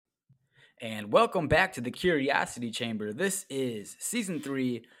And welcome back to the Curiosity Chamber. This is season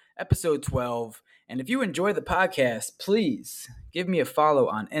 3, episode 12. And if you enjoy the podcast, please give me a follow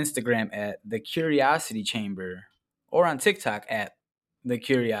on Instagram at the Curiosity Chamber or on TikTok at the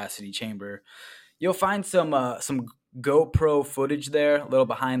Curiosity Chamber. You'll find some GoPro footage there, a little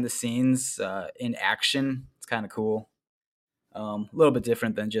behind the scenes in action. It's kind of cool. A little bit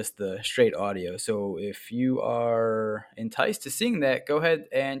different than just the straight audio. So if you are enticed to seeing that, go ahead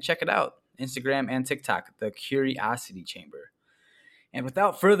and check it out. Instagram and TikTok, the Curiosity Chamber. And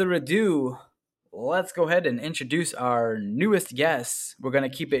without further ado, let's go ahead and introduce our newest guest. We're going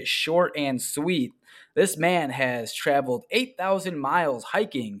to keep it short and sweet. This man has traveled 8,000 miles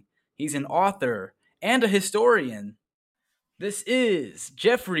hiking. He's an author and a historian. This is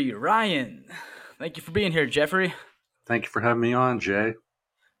Jeffrey Ryan. Thank you for being here, Jeffrey. Thank you for having me on, Jay.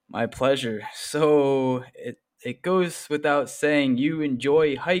 My pleasure. So it goes without saying you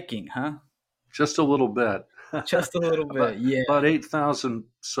enjoy hiking, huh? Just a little bit. Just a little bit, yeah. About 8,000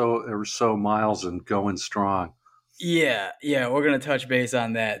 or so miles and going strong. Yeah, we're gonna touch base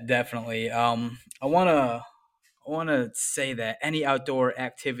on that definitely. I wanna say that any outdoor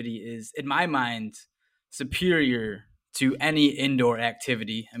activity is, in my mind, superior to any indoor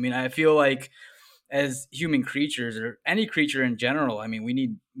activity. I mean, I feel like as human creatures or any creature in general, I mean, we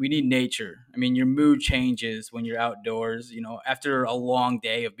need nature. I mean, your mood changes when you're outdoors. You know, after a long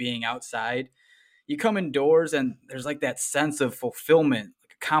day of being outside, you come indoors and there's like that sense of fulfillment,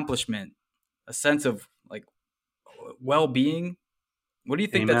 like accomplishment, a sense of like well-being. What do you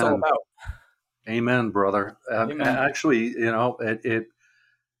think that's all about? Amen, brother. Amen. Actually,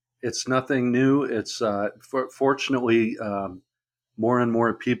 it's nothing new. It's fortunately more and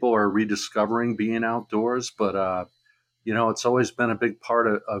more people are rediscovering being outdoors, but it's always been a big part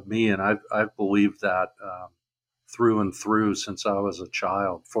of me, and I've believed that through and through since I was a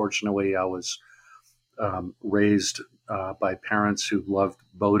child. Fortunately, I was raised by parents who loved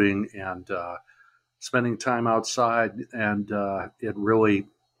boating and spending time outside, and it really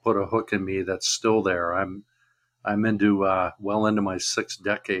put a hook in me that's still there. I'm into well into my 6th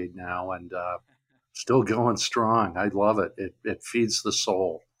decade now, and still going strong. I love it. It feeds the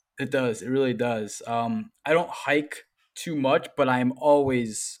soul. It does. It really does. I don't hike too much, but I'm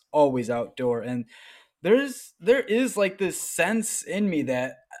always outdoor, and there is like this sense in me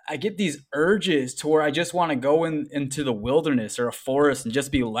that I get these urges to where I just want to go into the wilderness or a forest and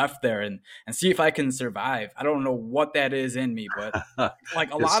just be left there and see if I can survive. I don't know what that is in me, but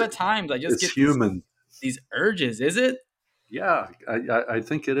like a lot of times I just get human. These urges. Is it? Yeah, I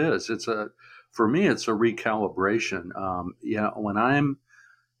think it is. For me, it's a recalibration. When I'm,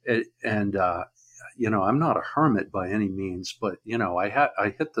 I'm not a hermit by any means, but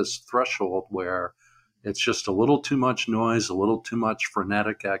I hit this threshold where it's just a little too much noise, a little too much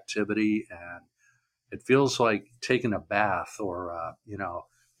frenetic activity, and it feels like taking a bath or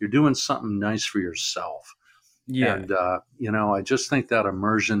you're doing something nice for yourself. Yeah. And I just think that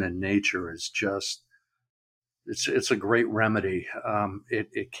immersion in nature is just. It's a great remedy.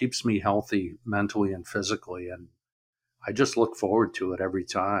 It keeps me healthy mentally and physically, and I just look forward to it every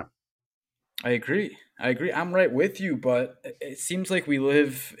time. I agree. I'm right with you, but it seems like we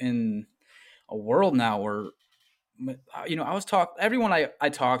live in a world now where, everyone I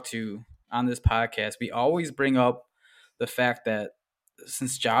talk to on this podcast, we always bring up the fact that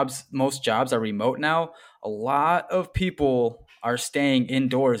since most jobs are remote now, a lot of people are staying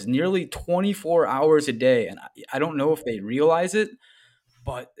indoors nearly 24 hours a day. And I don't know if they realize it,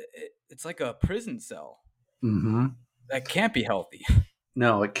 but it's like a prison cell. Mm-hmm. That can't be healthy.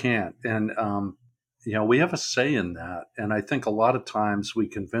 No, it can't. And, we have a say in that. And I think a lot of times we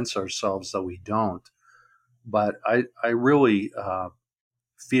convince ourselves that we don't. But I really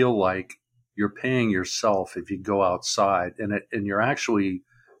feel like you're paying yourself if you go outside, and you're actually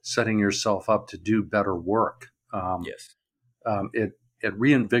setting yourself up to do better work. Yes. It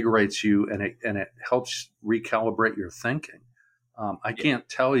reinvigorates you, and it helps recalibrate your thinking. I can't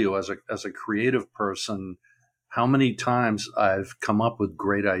tell you as a creative person how many times I've come up with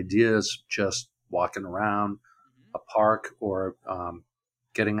great ideas just walking around a park or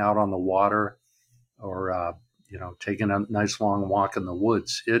getting out on the water or taking a nice long walk in the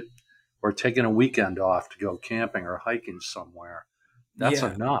woods. Or taking a weekend off to go camping or hiking somewhere. That's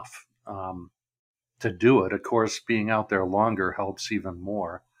enough to do it. Of course, being out there longer helps even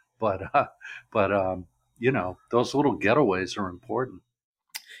more. But those little getaways are important.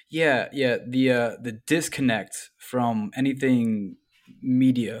 Yeah. The disconnect from anything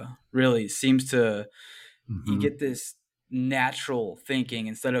media really seems to you get this natural thinking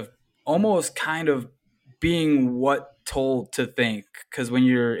instead of almost kind of being what told to think, because when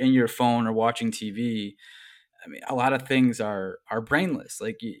you're in your phone or watching TV, I mean, a lot of things are brainless.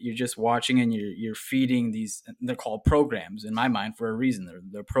 Like you're just watching and you're feeding these. They're called programs in my mind for a reason.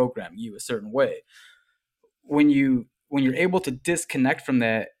 They're programming you a certain way. When you're able to disconnect from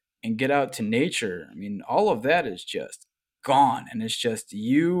that and get out to nature, I mean, all of that is just gone, and it's just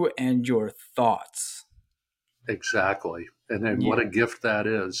you and your thoughts. Exactly. And then what Yeah, a gift that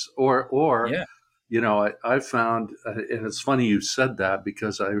is. Or yeah, I found, and it's funny you said that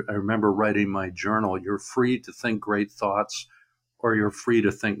because I remember writing my journal, you're free to think great thoughts or you're free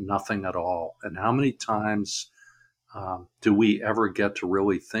to think nothing at all. And how many times do we ever get to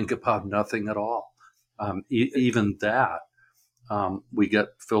really think about nothing at all? Even that, we get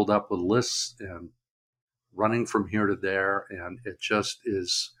filled up with lists and running from here to there. And it just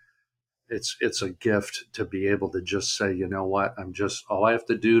is, it's a gift to be able to just say, you know what, all I have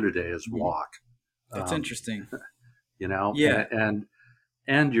to do today is walk. that's Um, interesting. you know, Yeah,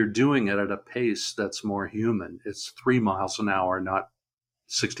 and you're doing it at a pace that's more human. It's 3 miles an hour, not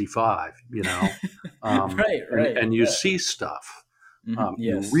 65. right, right. And you Yeah. see stuff. You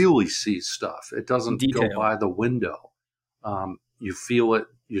Yes, really see stuff. It doesn't go detail. by the window. You feel it,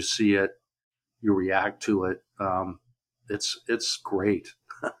 you see it, you react to it. It's great.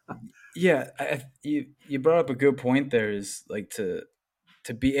 Yeah, you brought up a good point. There is like to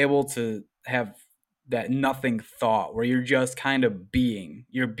be able to have that nothing thought where you're just kind of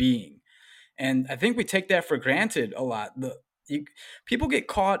you're being. And I think we take that for granted a lot. You, People get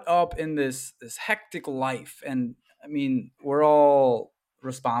caught up in this hectic life, and I mean, we're all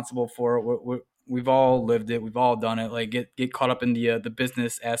responsible for it. We've all lived it. We've all done it. Like get caught up in the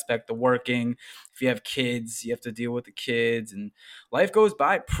business aspect, the working. If you have kids, you have to deal with the kids, and life goes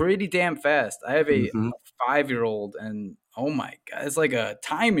by pretty damn fast. I have a Hmm. 5-year-old, and oh my god, it's like a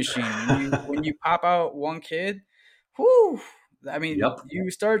time machine. When you pop out one kid, whoo! I mean, Yep. you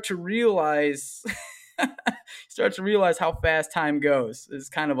start to realize how fast time goes. It's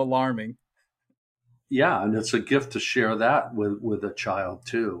kind of alarming. Yeah, and it's a gift to share that with a child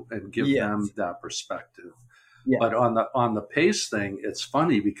too, and give them Yes. that perspective. Yeah. But on the pace thing, it's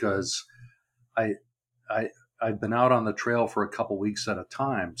funny because I I I've been out on the trail for a couple weeks at a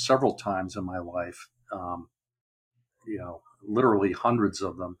time, several times in my life. Literally hundreds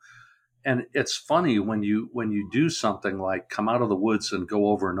of them. And it's funny when you do something like come out of the woods and go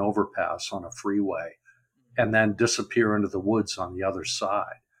over an overpass on a freeway, and then disappear into the woods on the other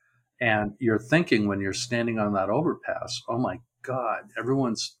side. And you're thinking when you're standing on that overpass, oh my God,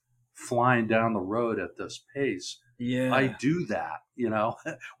 everyone's flying down the road at this pace. I Yeah. do that.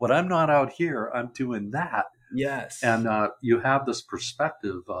 When I'm not out here, I'm doing that. Yes. And you have this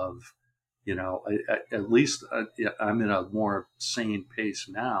perspective of, at least yeah, I'm in a more sane pace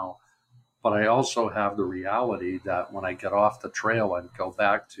now, but I also have the reality that when I get off the trail and go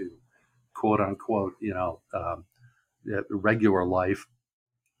back to quote unquote, regular life,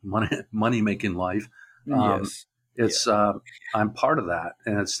 money making life. Um, Yes. Yeah. it's I'm part of that,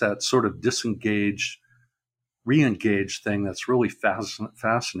 and it's that sort of disengaged, re-engaged thing that's really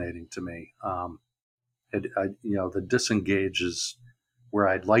fascinating to me. The disengage is where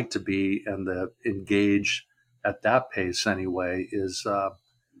I'd like to be, and the engage at that pace anyway is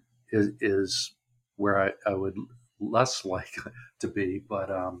where I would less like to be, but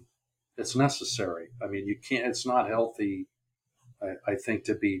it's necessary. I mean, you can't. It's not healthy. I think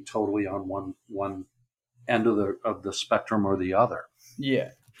to be totally on one end of the spectrum or the other.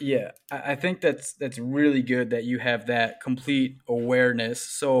 Yeah. Yeah. I think that's really good that you have that complete awareness.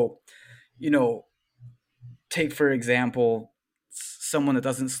 So, you know, take for example someone that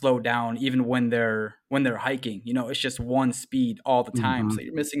doesn't slow down even when they're hiking. It's just one speed all the time, Hmm. so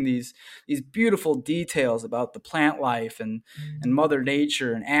you're missing these beautiful details about the plant life and mother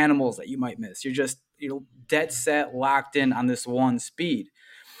nature and animals that you might miss. You're dead set locked in on this one speed.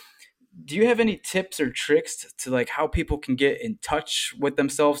 Do you have any tips or tricks to like how people can get in touch with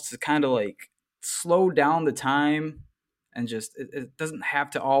themselves to kind of like slow down the time, and just it doesn't have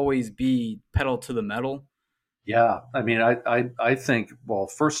to always be pedal to the metal? Yeah, I mean, I think, well,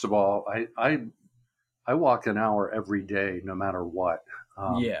 first of all, I walk an hour every day, no matter what,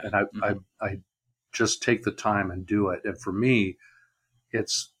 Yeah. and I just take the time and do it. And for me, it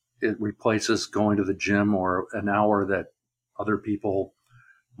replaces going to the gym or an hour that other people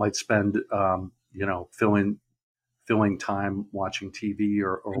might spend, filling time watching TV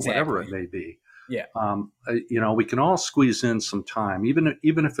or whatever Exactly. it may be. Yeah. We can all squeeze in some time, even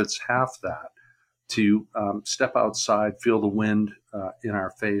if it's half that, to step outside, feel the wind in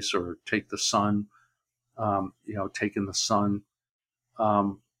our face, or take the sun, take in the sun.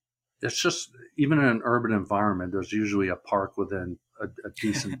 Um, it's just, even in an urban environment, there's usually a park within a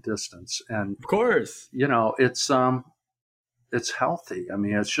decent distance, and Of course. it's healthy. I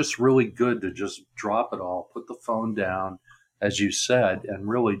mean, it's just really good to just drop it all, put the phone down, as you said, and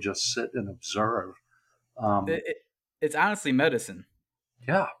really just sit and observe. Um, It, it, it's honestly medicine.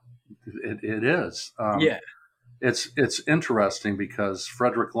 yeah, it is. Yeah. It's interesting because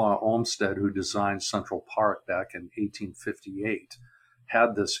Frederick Law Olmsted, who designed Central Park back in 1858,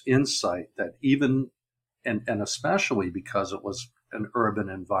 had this insight that even, and especially because it was an urban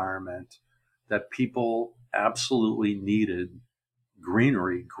environment, that people absolutely needed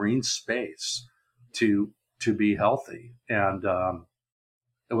greenery, green space to be healthy. And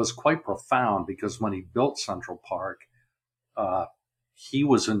it was quite profound because when he built Central Park, uh, he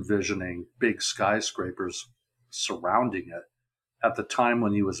was envisioning big skyscrapers surrounding it at the time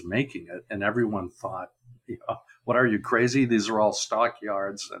when he was making it, and everyone thought, "What are you, crazy? These are all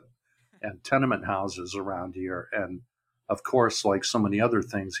stockyards and tenement houses around here." And of course, like so many other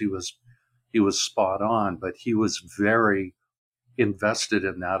things, he was spot on, but he was very invested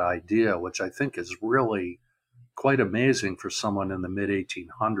in that idea, which I think is really quite amazing for someone in the mid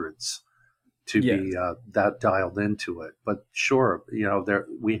 1800s to Yes. be that dialed into it. But sure, there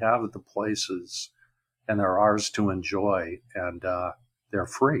we have the places, and they're ours to enjoy, and they're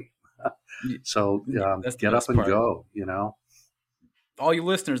free. So That's the get up best and part. go. All you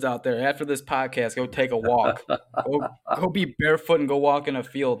listeners out there, after this podcast, go take a walk. Go be barefoot and go walk in a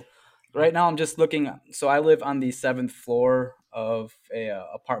field. Right now, I'm just looking. So I live on the seventh floor of a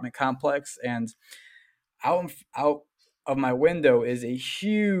apartment complex, and out of my window is a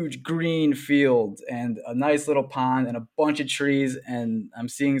huge green field and a nice little pond and a bunch of trees, and I'm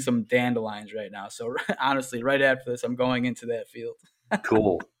seeing some dandelions right now. So honestly, right after this, I'm going into that field.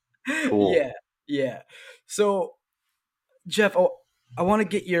 Cool, cool. Yeah, yeah. So Jeff, I want to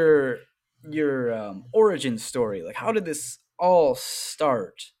get your origin story. Like, how did this all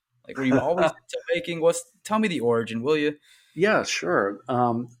start? Like, were you always into baking? Tell me the origin, will you? Yeah, sure.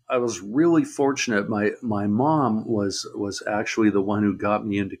 I was really fortunate. My mom was actually the one who got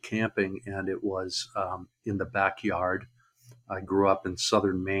me into camping, and it was in the backyard. I grew up in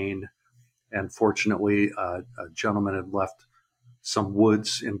southern Maine, and fortunately, a gentleman had left some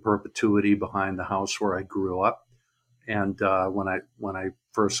woods in perpetuity behind the house where I grew up. And when I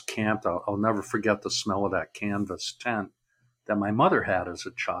first camped, I'll never forget the smell of that canvas tent that my mother had as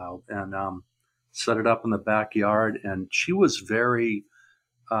a child, and set it up in the backyard. And she was very,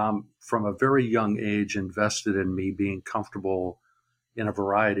 from a very young age, invested in me being comfortable in a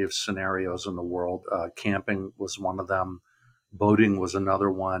variety of scenarios in the world. Camping was one of them. Boating was another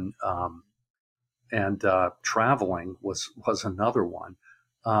one. And traveling was another one.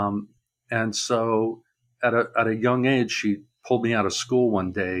 Um, and so at a young age, she pulled me out of school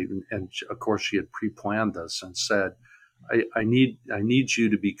one day, and of course she had pre-planned this and said, I need you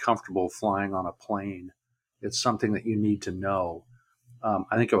to be comfortable flying on a plane. It's something that you need to know."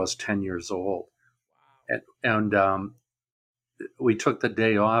 I think I was 10 years old, and we took the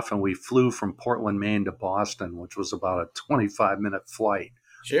day off and we flew from Portland, Maine to Boston, which was about a 25-minute flight.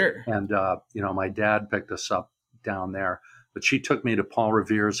 Sure. And my dad picked us up down there, but she took me to Paul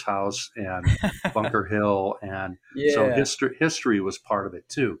Revere's house and Bunker Hill, and so Yeah. history was part of it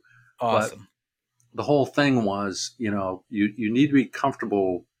too. But Awesome. the whole thing was, you need to be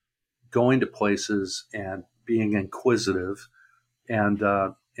comfortable going to places and being inquisitive, and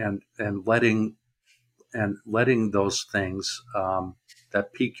letting those things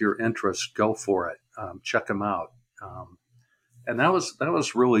that pique your interest, go for it, check them out. And that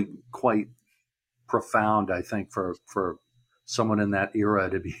was really quite profound, I think, for someone in that era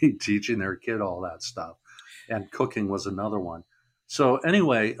to be teaching their kid all that stuff. And cooking was another one. So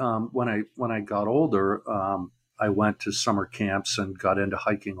anyway, when I got older, I went to summer camps and got into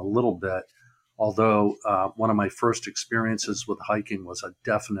hiking a little bit. Although one of my first experiences with hiking was a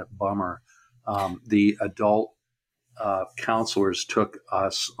definite bummer. The adult counselors took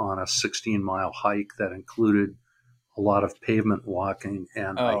us on a 16-mile hike that included a lot of pavement walking,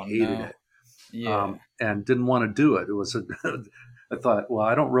 and I Oh hated no. it, Yeah. and didn't want to do it. It was I thought, well,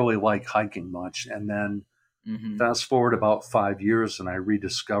 I don't really like hiking much. And then Mm-hmm. fast forward about 5 years, and I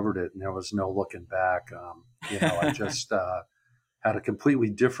rediscovered it, and there was no looking back. I just had a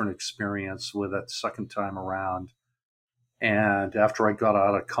completely different experience with it second time around. And after I got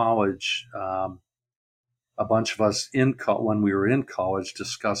out of college, a bunch of us when we were in college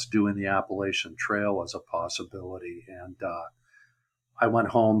discussed doing the Appalachian Trail as a possibility. And I went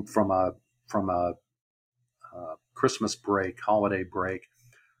home from a Christmas break, holiday break,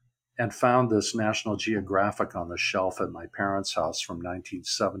 and found this National Geographic on the shelf at my parents' house from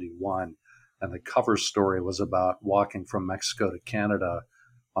 1971. And the cover story was about walking from Mexico to Canada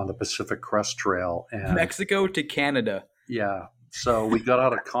on the Pacific Crest Trail. And Mexico to Canada. yeah, so we got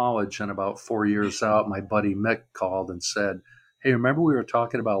out of college, and about 4 years out, my buddy Mick called and said, "Hey, remember we were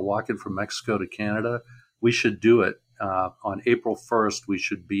talking about walking from Mexico to Canada? We should do it. On April 1st, we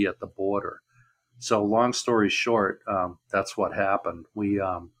should be at the border." So, long story short, that's what happened. We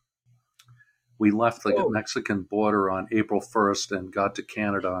left the Whoa. Mexican border on April 1st and got to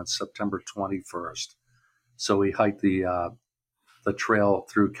Canada on September 21st. So we hiked the trail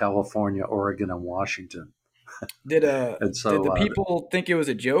through California, Oregon, and Washington. Did And did so, the people think it was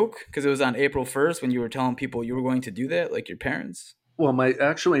a joke because it was on April 1st when you were telling people you were going to do that, like your parents? well,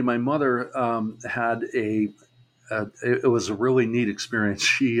 my mother had it was a really neat experience.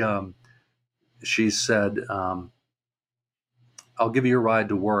 She said, "I'll give you a ride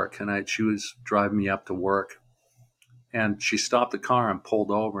to work," and she was driving me up to work, and she stopped the car and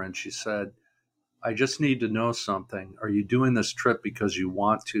pulled over, and she said, "I just need to know something. Are you doing this trip because you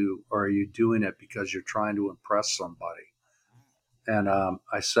want to, or are you doing it because you're trying to impress somebody?" And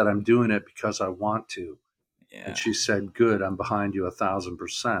I said, "I'm doing it because I want to." And Yeah. she said, "Good, I'm behind you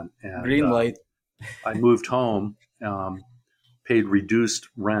 1,000%." And Green light. I moved home, paid reduced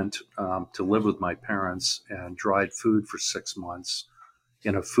rent to live with my parents, and dried food for 6 months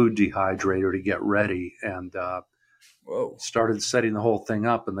in a food dehydrator to get ready, and Whoa. started setting the whole thing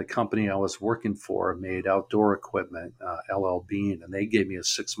up. And the company I was working for made outdoor equipment, LL Bean, and they gave me a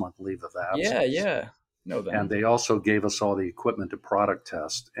 6 month leave of Yeah, absence. yeah. Know And them. they also gave us all the equipment to product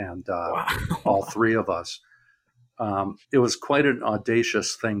test, and Wow. all three of us. It was quite an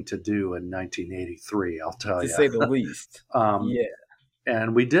audacious thing to do in 1983, I'll tell To you. say the least. um, Yeah.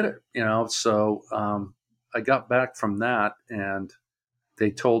 and we did it. So I got back from that, and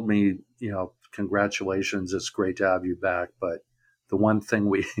they told me, congratulations, it's great to have you back, but the one thing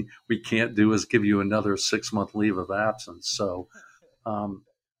we we can't do is give you another 6 month leave of absence. So um,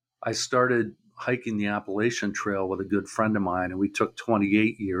 I started hiking the Appalachian Trail with a good friend of mine, and we took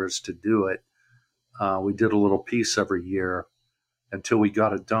 28 years to do it. We did a little piece every year until we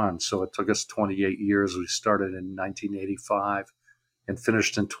got it done. So it took us 28 years. We started in 1985 and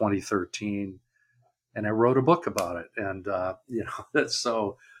finished in 2013. And I wrote a book about it. And,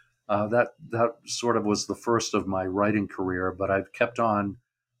 so that sort of was the first of my writing career. But I've kept on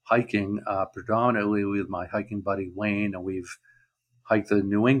hiking predominantly with my hiking buddy Wayne, and we've hiked the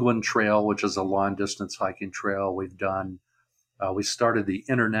New England Trail, which is a long distance hiking trail. We started the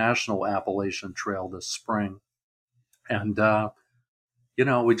International Appalachian Trail this spring, and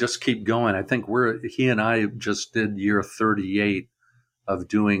we just keep going. I think he and I just did year 38 of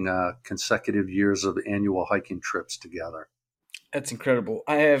doing consecutive years of annual hiking trips together. That's incredible.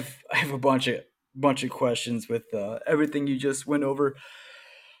 I have a bunch of questions with everything you just went over.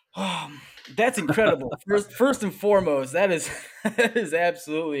 That's incredible. First and foremost, that is that is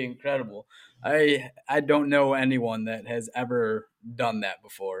absolutely incredible. I don't know anyone that has ever done that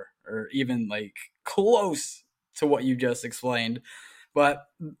before, or even like close to what you just explained. But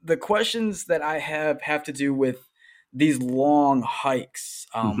the questions that I have to do with these long hikes,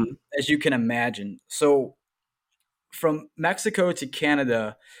 Mm-hmm. as you can imagine. So from Mexico to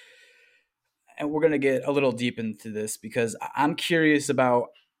Canada, and we're gonna get a little deep into this because I'm curious about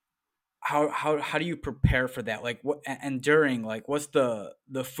how do you prepare for that, like what, and during, like what's the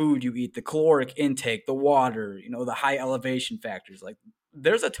food you eat, the caloric intake, the water, the high elevation factors, like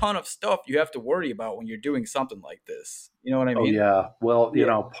there's a ton of stuff you have to worry about when you're doing something like this, you know what I Oh mean? yeah. Well,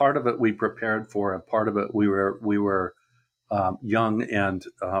 Yeah. part of it we prepared for, and part of it we were young and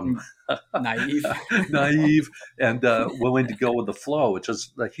Mm, naive. naive and willing to go with the flow, which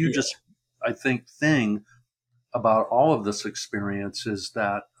is the Yeah. hugest, I think, thing about all of this experience is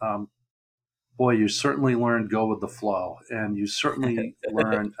that, boy, you certainly learn go with the flow, and you certainly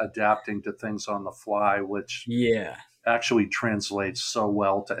learn adapting to things on the fly, which Yeah, actually translates so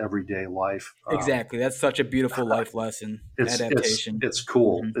well to everyday life. exactly, that's such a beautiful life lesson, adaptation. It's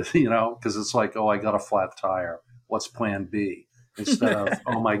cool, Hmm. because it's like, oh, I got a flat tire. What's Plan B? Instead of,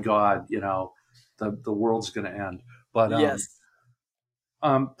 oh my God, the world's going to end. But Yes.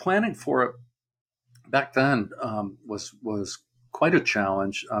 planning for it back then was quite a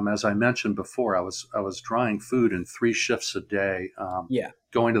challenge. As I mentioned before, I was drying food in 3 shifts a day, Yeah.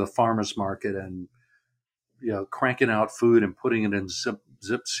 going to the farmers market and cranking out food and putting it in zip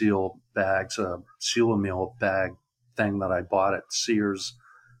seal bags, a seal a meal bag thing that I bought at Sears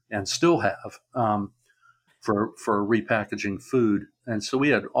and still have, for repackaging food. And so we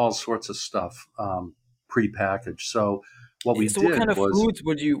had all sorts of stuff prepackaged. So what we So what kind did of was, foods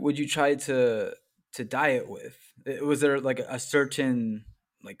would you try to diet with? Was there like a certain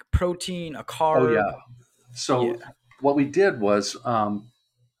like protein, a oh carb? yeah. Yeah. So what we did was,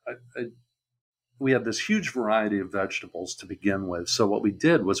 I, I, we had this huge variety of vegetables to begin with. So what we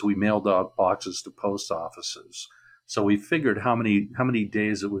did was we mailed out boxes to post offices. So we figured how many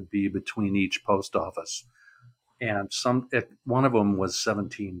days it would be between each post office, and one of them was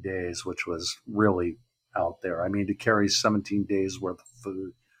 17 days, which was really out there. I mean, to carry 17 days worth of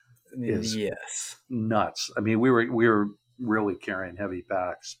food is Yes. nuts. I mean, we were really carrying heavy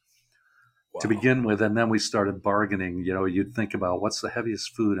packs to Wow. begin with, and then we started bargaining. You know, you'd think about what's the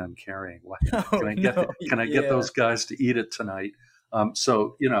heaviest food I'm carrying. What, Oh can I get? no. Can I get Yeah. those guys to eat it tonight?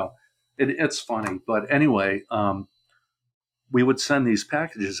 So it's funny, but anyway, we would send these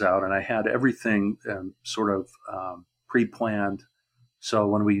packages out, and I had everything sort of pre-planned. So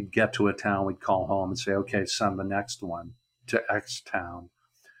when we get to a town, we'd call home and say, "Okay, send the next one to X town."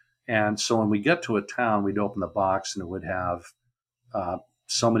 And so when we get to a town, we'd open the box, and it would have uh,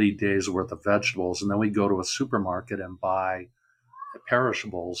 so many days worth of vegetables, and then we'd go to a supermarket and buy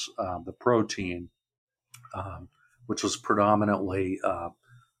perishables, the protein, um, which was predominantly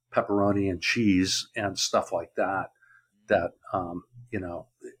pepperoni and cheese and stuff like that. That you know,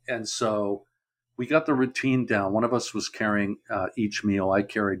 and so we got the routine down. One of us was carrying each meal. I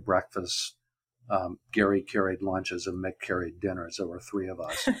carried breakfast. Gary carried lunches, and Mick carried dinners. There were three of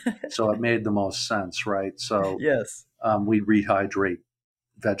us, so it made the most sense, right? So Yes. we'd rehydrate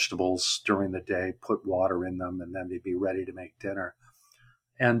vegetables during the day, put water in them, and then they'd be ready to make dinner.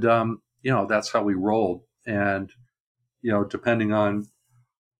 And that's how we rolled. And depending on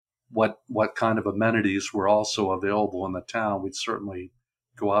what kind of amenities were also available in the town, we'd certainly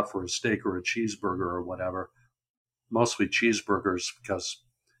go out for a steak or a cheeseburger or whatever. Mostly cheeseburgers because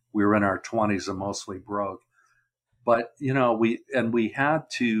we were in our 20s and mostly broke. But we had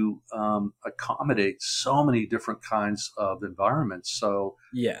to accommodate so many different kinds of environments. So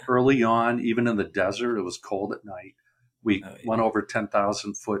Yeah. early on, even in the desert, it was cold at night. We Oh, went over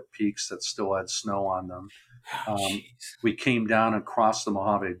 10,000-foot peaks that still had snow on them. oh, Um, jeez. we came down and crossed the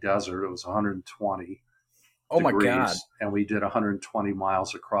Mojave Desert. It was 120 Oh my God. degrees, and we did 120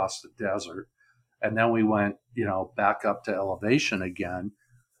 miles across the desert. And then we went, back up to elevation again,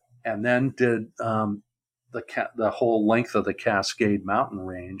 and then did the whole length of the Cascade Mountain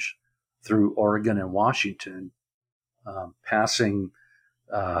Range through Oregon and Washington, passing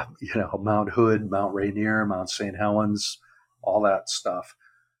Mount Hood, Mount Rainier, Mount St. Helens, all that stuff.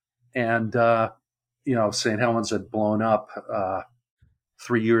 And St. Helens had blown up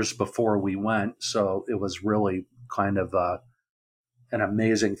 3 years before we went, so it was really kind of an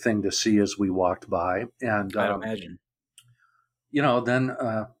amazing thing to see as we walked by. And I'd imagine. then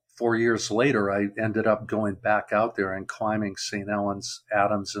 4 years later, I ended up going back out there and climbing St. Helens,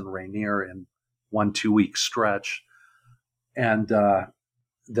 Adams, and Rainier in 1 2 week stretch. And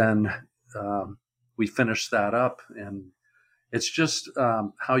then we finished that up. And it's just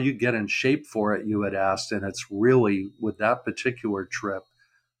how you get in shape for it, you had asked. And it's really, with that particular trip,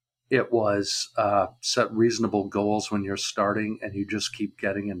 it was set reasonable goals when you're starting, and you just keep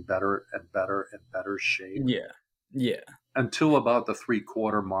getting in better and better and better shape Yeah. Yeah. until about the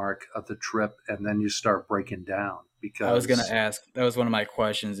 3/4 mark of the trip, and then you start breaking down I was gonna because ask. That was one of my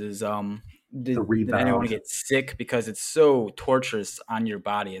questions. Is the did anyone rebound. get sick because it's so torturous on your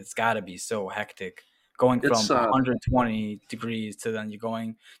body? It's got to be so hectic going from It's 120 degrees to then you're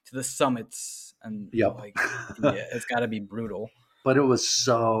going to the summits and yep, like yeah, it's got to be brutal. but it was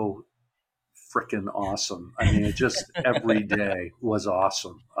so freaking awesome. I mean, it just every day was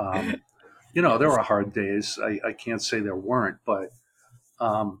awesome. There Yes. were hard days. I can't say there weren't, but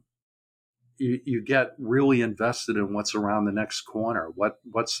um, you get really invested in what's around the next corner.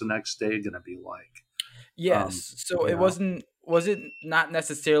 What's the next day going to be like? Um, Yes. So you it know, wasn't was it not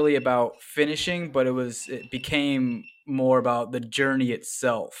necessarily about finishing, but it became more about the journey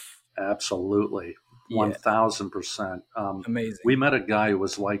itself. Absolutely, Yeah. 1,000%. We Amazing. met a guy who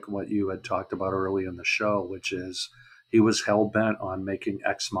was like what you had talked about early in the show, which is he was hell bent on making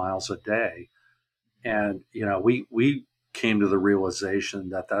X miles a day, and we came to the realization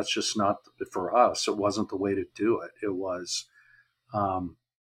that that's just not for us. It wasn't the way to do it. It was um,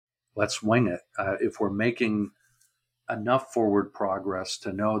 let's wing it. If we're making enough forward progress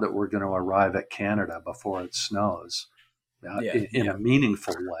to know that we're going to arrive at Canada before it snows Yeah. in Yeah. a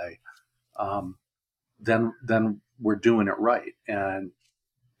meaningful way, um, then we're doing it right. And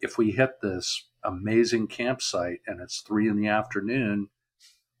if we hit this amazing campsite and it's 3 in the afternoon,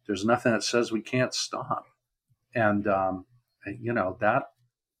 there's nothing that says we can't stop. And that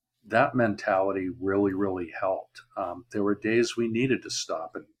that mentality really, really helped. There were days we needed to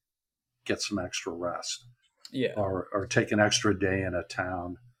stop and get some extra rest, Yeah. or take an extra day in a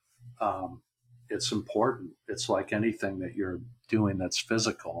town. Um, it's important. It's like anything that you're doing that's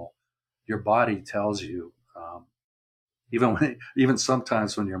physical. Your body tells you, even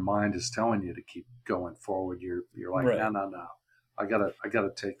sometimes when your mind is telling you to keep going forward, you're like, no, Right. no, no, I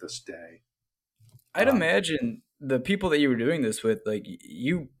gotta take this day. I'd Um, imagine the people that you were doing this with, like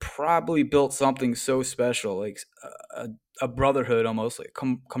you probably built something so special, like a brotherhood almost, like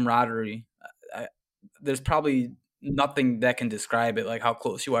camaraderie. I, there's probably nothing that can describe it, like how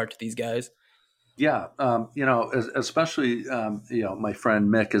close you are to these guys. yeah, especially my friend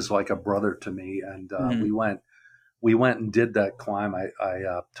Mick is like a brother to me, and Hmm. we went and did that climb I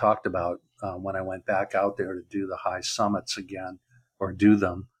talked about when I went back out there to do the high summits again, or do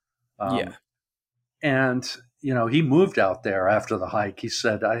them. Um, Yeah, and he moved out there after the hike. He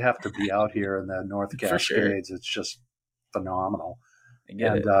said, "I have to be out here in the North for sure. Cascades. It's just phenomenal." I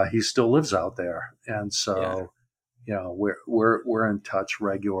get And it. he still lives out there, and Yeah. so we're in touch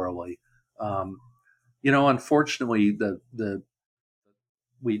regularly. Um, unfortunately, the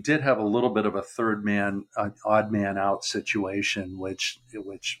we did have a little bit of a third man, an odd man out situation, which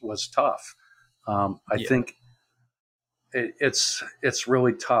was tough. I Yeah. think it's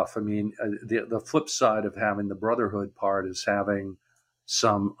really tough. I mean, the flip side of having the brotherhood part is having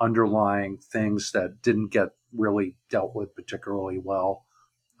some underlying things that didn't get really dealt with particularly well.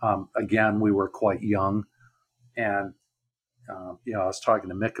 Again, we were quite young, and I was talking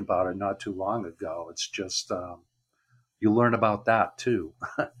to Mick about it not too long ago. It's just you learn about that too.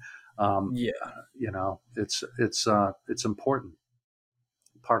 um, Yeah. it's important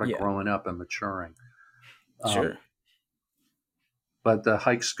part of Yeah. growing up and maturing. Um, Sure. but the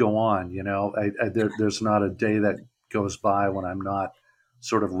hikes go on. There's not a day that goes by when I'm not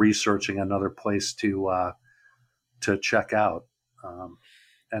sort of researching another place to check out, um,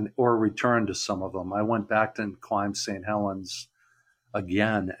 and or return to some of them. I went back and climbed St. Helens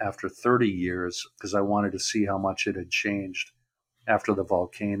again after 30 years because I wanted to see how much it had changed after the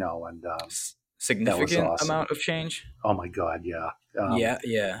volcano, and that was Significant awesome. amount of change. Oh my God, yeah. Yeah.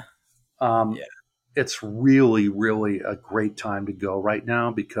 Yeah. Um, Yeah. it's really, really a great time to go right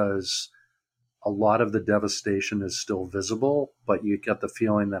now because a lot of the devastation is still visible, but you get the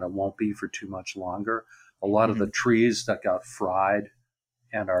feeling that it won't be for too much longer. A lot of the Hmm. trees that got fried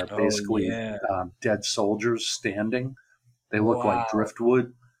and are Oh basically yeah. dead soldiers standing, they look like Wow.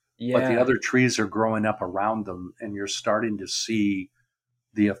 driftwood, but the Yeah. other trees are growing up around them, and you're starting to see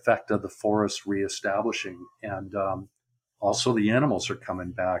the effect of the forest reestablishing. And also, the animals are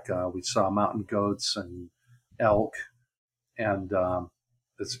coming back. We saw mountain goats and elk, and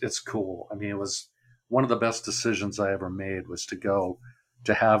it's cool. I mean, it was one of the best decisions I ever made was to go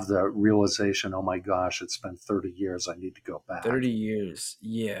to have the realization, oh my gosh, it's been 30 years. I need to go back. 30 years.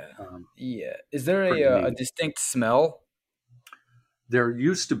 Yeah. Um, Yeah. Is there Pretty a neat. distinct smell? There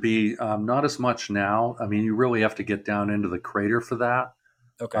used to be not as much now. I mean, you really have to get down into the crater for that,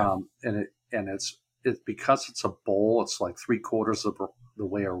 Okay. and it's because it's a bowl. It's like three-quarters of the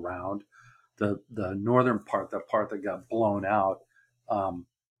way around. The northern part, the part that got blown out, um,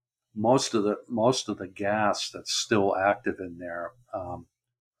 most of the gas that's still active in there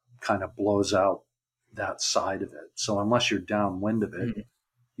kind of blows out that side of it. So unless you're downwind of it, Mhm.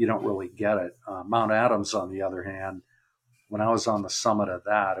 you don't really get it. Mount Adams, on the other hand, when I was on the summit of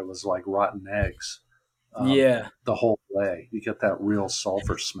that, it was like rotten eggs Yeah. the whole way. You get that real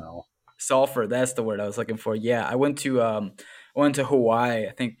sulfur smell. Sulfur, that's the word I was looking for. Yeah. I went to Hawaii,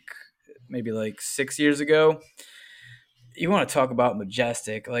 I think maybe like 6 years ago. You want to talk about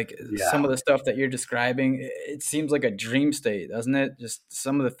majestic, like some Yeah, of the stuff that you're describing, it seems like a dream state, doesn't it? Just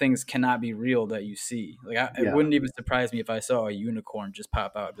some of the things cannot be real that you see. Like it yeah, wouldn't even surprise me if I saw a unicorn just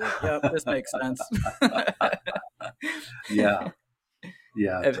pop out. I'd be like, yep, this makes sense. yeah,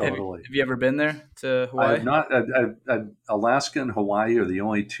 yeah, have totally. you ever been there to I have Hawaii? not. Alaska and Hawaii are the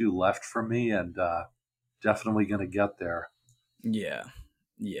only two left for me, and definitely going to get there. Yeah,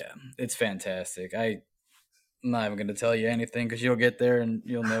 yeah, it's fantastic. I'm not even going to tell you anything because you'll get there and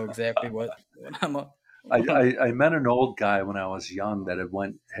you'll know exactly what I'm. I met an old guy when I was young that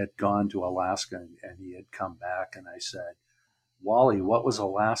had gone to Alaska, and he had come back, and I said, Wally, what was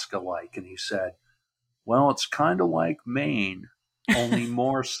Alaska like? And he said, well, it's kind of like Maine, only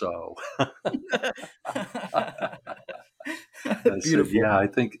more so. I said, Beautiful. yeah, I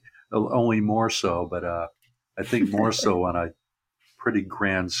think only more so, but I think more so on a pretty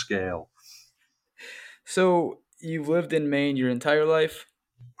grand scale. So you've lived in Maine your entire life?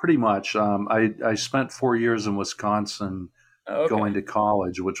 Pretty much. I spent 4 years in Wisconsin Okay. going to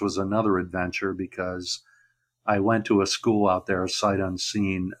college, which was another adventure because I went to a school out there, sight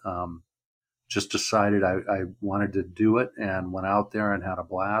unseen. Just decided I wanted to do it and went out there and had a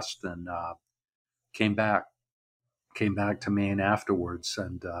blast and came back. Came back to Maine afterwards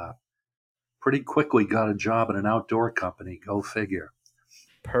and pretty quickly got a job at an outdoor company. Go figure.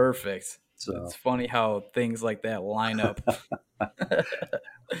 Perfect. It's So funny how things like that line up.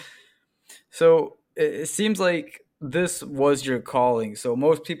 So it seems like this was your calling. So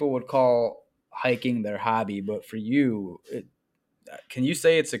most people would call hiking their hobby, but for you, can you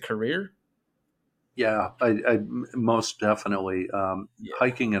say it's a career? yeah, I most definitely Yeah.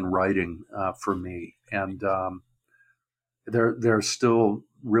 hiking and writing for me, and they're still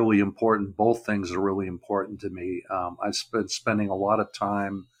really important. Both things are really important to me. I've been spending a lot of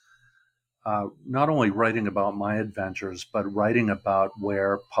time not only writing about my adventures, but writing about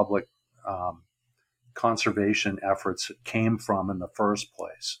where public um, conservation efforts came from in the first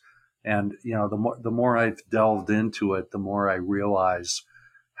place. And the more I've delved into it, the more I realize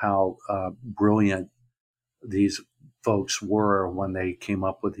how brilliant these folks were when they came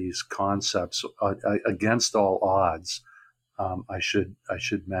up with these concepts against all odds. I should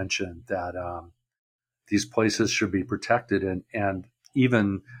mention that these places should be protected, and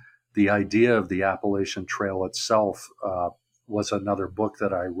even the idea of the Appalachian Trail itself was another book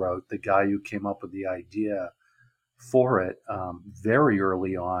that I wrote. The guy who came up with the idea for it very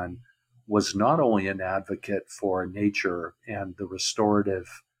early on was not only an advocate for nature and the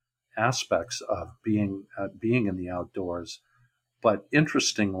restorative aspects of being in the outdoors, but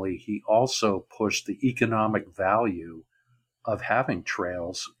interestingly, he also pushed the economic value of having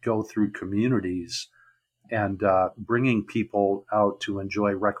trails go through communities and bringing people out to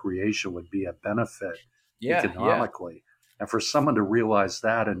enjoy recreation would be a benefit Yeah, yeah. economically. And for someone to realize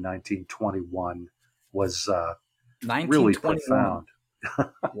that in 1921 was really 1921. profound.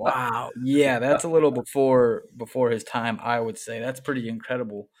 Wow. Yeah, that's a little before his time, I would say. That's pretty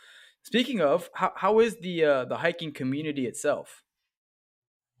incredible. Speaking of, how is the hiking community itself?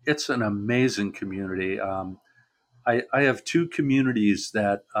 It's an amazing community. I have two communities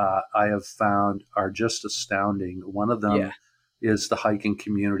that I have found are just astounding. One of Yeah. them is the hiking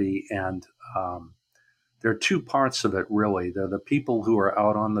community, and there are two parts of it really. They're the people who are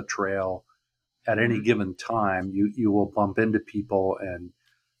out on the trail at any Mhm. given time. You will bump into people and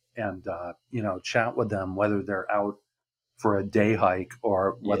chat with them, whether they're out for a day hike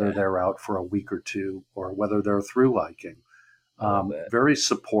or whether Yeah, they're out for a week or two or whether they're through hiking. I love that. Very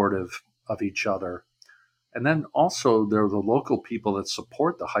supportive of each other. And then also there are the local people that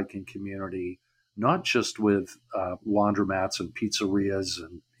support the hiking community, not just with laundromats and pizzerias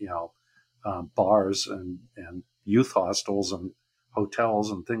and bars and youth hostels and hotels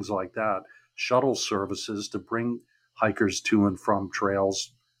and things like that, shuttle services to bring hikers to and from trail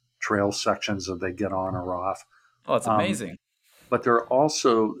sections that they get on or off. Oh, it's Um, amazing. but there are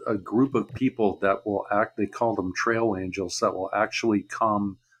also a group of people that will act, they call them trail angels, that will actually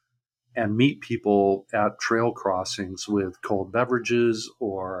come and meet people at trail crossings with cold beverages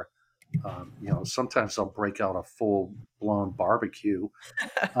or, sometimes they'll break out a full blown barbecue.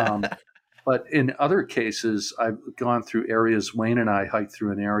 Um, but in other cases, I've gone through areas. Wayne and I hiked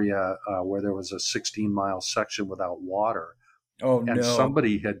through an area where there was a 16-mile section without water, Oh and no.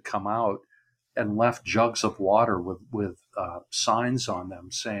 somebody had come out and left jugs of water with signs on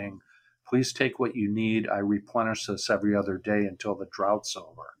them saying, "Please take what you need. I replenish this every other day until the drought's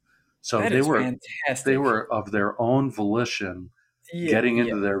over." So That they is were they fantastic. were of their own volition Yeah, getting yeah.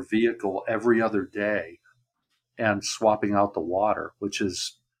 into their vehicle every other day and swapping out the water, which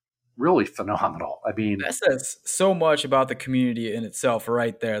is really phenomenal. I mean, That says so much about the community in itself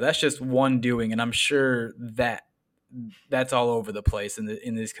right there. That's just one doing, and I'm sure that's all over the place in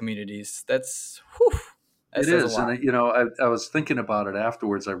these communities. That's whew, that it says a is, lot. and I was thinking about it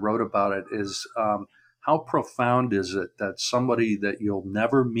afterwards. I wrote about it. Is how profound is it that somebody that you'll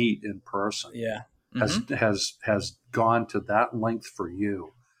never meet in person Yeah. has Mhm. has gone to that length for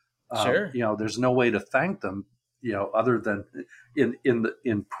you? Sure. There's no way to thank them, other than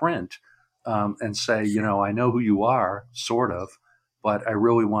in print, and say, I know who you are, sort of, but I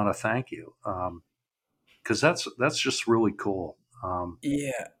really want to thank you, because that's just really cool.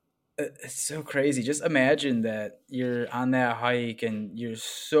 Yeah. It's so crazy. Just imagine that you're on that hike and you're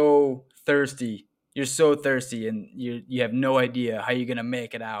so thirsty. You're so thirsty and you have no idea how you're going to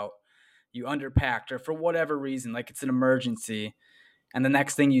make it out. You underpacked or for whatever reason, like it's an emergency, and the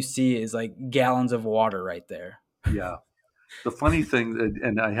next thing you see is like gallons of water right there. Yeah. The funny thing,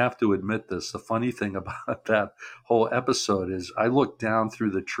 and I have to admit this, the funny thing about that whole episode is I looked down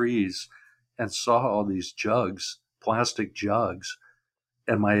through the trees and saw all these jugs plastic jugs.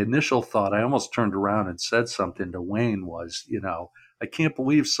 And my initial thought, I almost turned around and said something to Wayne, was, I can't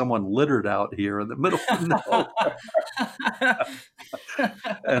believe someone littered out here in the middle of nowhere.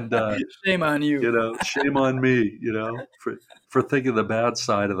 And, shame on you. Shame on me, for thinking the bad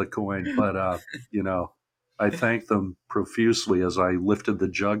side of the coin. But, I thanked them profusely as I lifted the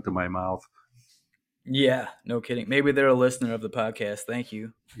jug to my mouth. Yeah, no kidding. Maybe they're a listener of the podcast. Thank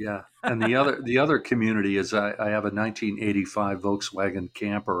you. Yeah. And the other community is I have a 1985 Volkswagen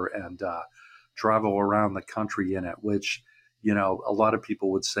camper and travel around the country in it, which, a lot of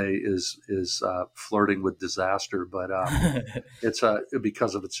people would say is flirting with disaster, but it's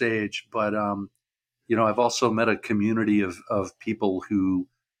because of its age. But, I've also met a community of people who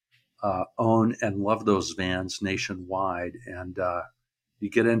own and love those vans nationwide. And you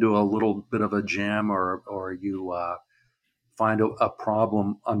get into a little bit of a jam or you find a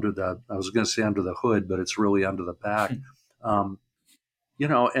problem under I was going to say under the hood, but it's really under the back. And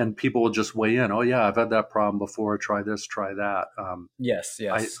people will just weigh in. Oh yeah, I've had that problem before. Try this, try that. Yes.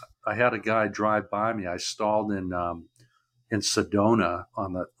 I had a guy drive by me. I stalled in Sedona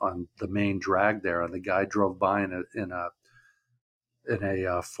on the main drag there, and the guy drove by in a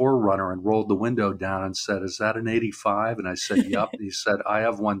 4Runner and rolled the window down and said, "Is that an 85?" And I said, "Yep." And he said, "I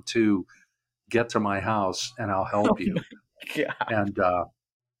have one too. Get to my house and I'll help you." God. And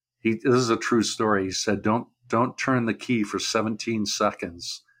this is a true story. He said, "Don't turn the key for 17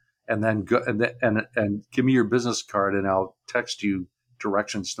 seconds, and then go and give me your business card, and I'll text you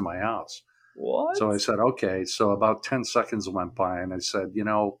directions to my house." What? So I said, "Okay." So about 10 seconds went by, and I said,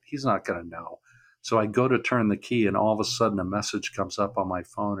 "He's not going to know." So I go to turn the key, and all of a sudden a message comes up on my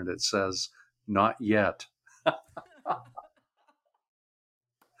phone, and it says, "Not yet."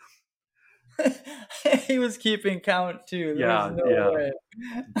 He was keeping count too. Yeah. Way.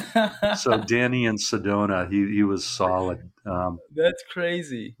 So Danny in Sedona, he was solid. That's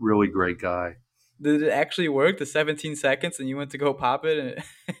crazy. Really great guy. Did it actually work? The 17 seconds, and you went to go pop it, and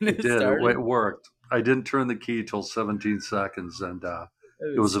it did. It worked. I didn't turn the key till 17 seconds, and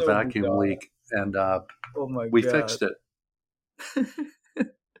it was a vacuum leak, and we fixed it.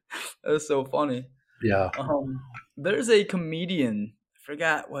 That's so funny. Yeah. There's a comedian.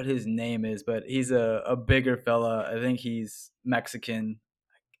 Forgot what his name is, but he's a bigger fella. I think he's Mexican.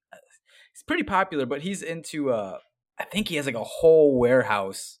 He's pretty popular, but he's into I think he has like a whole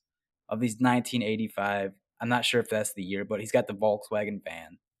warehouse of these 1985. I'm not sure if that's the year, but he's got the Volkswagen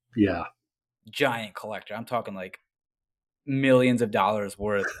van. Yeah. Giant collector. I'm talking like millions of dollars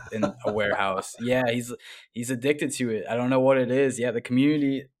worth in a warehouse. Yeah, he's addicted to it. I don't know what it is. Yeah, the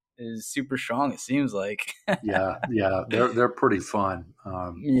community is super strong, it seems like. yeah, they're pretty fun.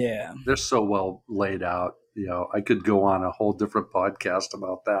 Yeah, they're so well laid out. I could go on a whole different podcast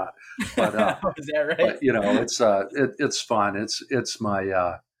about that. But is that right? But, it's fun. It's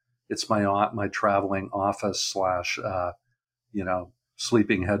my traveling office /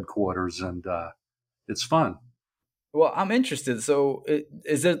 sleeping headquarters, and it's fun. Well, I'm interested. So,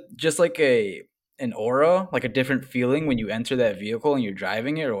 is it just like an aura, like a different feeling when you enter that vehicle and you're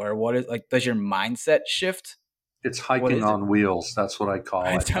driving it, or what is like? Does your mindset shift? It's hiking on wheels. That's what I call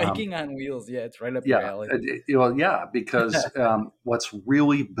it. It's hiking on wheels. Yeah, it's right up your alley. Because what's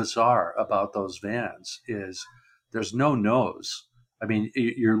really bizarre about those vans is there's no nose. I mean,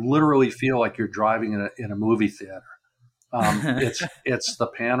 you literally feel like you're driving in a movie theater. It's the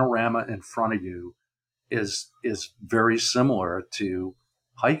panorama in front of you is very similar to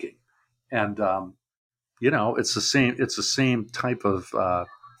hiking, and it's the same type of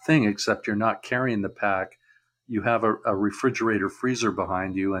thing, except you're not carrying the pack. You have a refrigerator freezer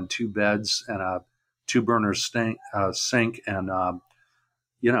behind you and two beds and a 2-burner sink, and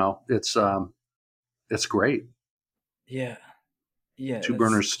it's great. Yeah.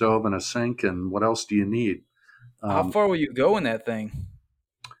 2-burner stove and a sink, and what else do you need? How far will you go in that thing?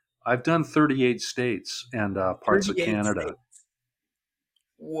 I've done 38 states and parts of Canada. States.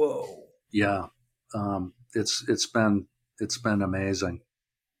 Whoa. Yeah. It's been amazing.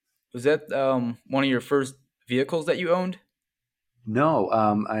 Was that one of your first vehicles that you owned? No,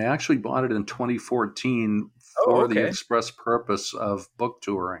 I actually bought it in 2014 for the express purpose of book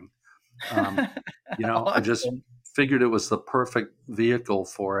touring. Awesome. I just figured it was the perfect vehicle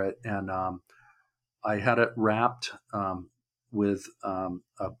for it, and I had it wrapped with a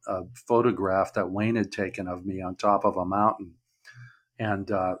photograph that Wayne had taken of me on top of a mountain.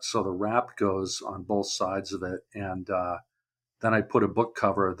 And so the wrap goes on both sides of it. And then I put a book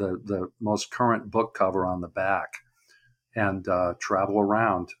cover, the most current book cover, on the back, and travel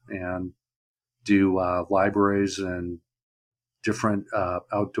around and do libraries and different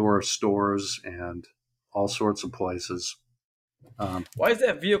outdoor stores and all sorts of places. Why is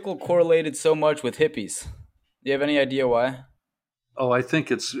that vehicle correlated so much with hippies? Do you have any idea why? Oh, I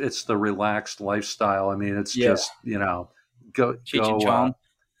think it's the relaxed lifestyle. I mean, it's Yeah, just, go Cheech and go Chong.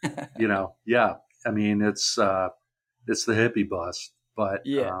 yeah. I mean, it's the hippie bus, but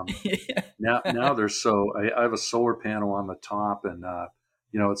Yeah. now there's I have a solar panel on the top, and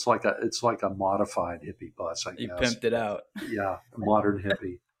it's like a modified hippie bus, I You guess. pimped it out. Yeah, a modern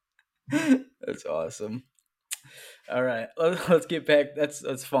hippie. That's awesome. All right, let's get back.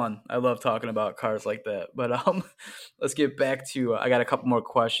 That's fun. I love talking about cars like that. But let's get back to. I got a couple more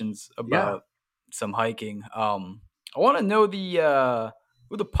questions Yeah. about some hiking. I want to know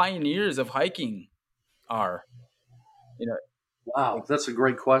who the pioneers of hiking are. You know, Wow, like, that's a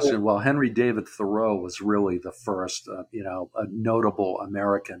great question. Well, Henry David Thoreau was really the first, a notable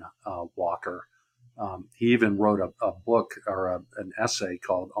American walker. He even wrote a book or an essay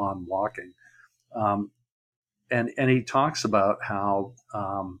called "On Walking," um, and he talks about how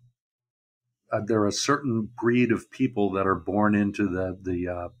there are a certain breed of people that are born into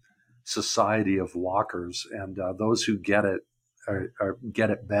the society of walkers, and those who get it get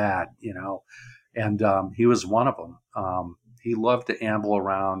it bad, And he was one of them. He loved to amble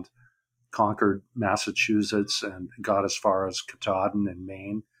around Concord, Massachusetts, and got as far as Katahdin in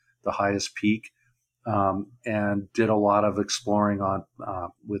Maine, the highest peak, and did a lot of exploring on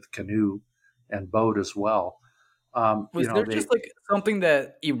with canoe and boat as well. was there just like something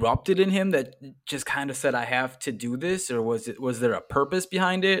that erupted in him that just kind of said, "I have to do this," or was there a purpose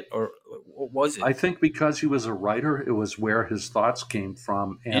behind it, or what was it? I think because he was a writer, it was where his thoughts came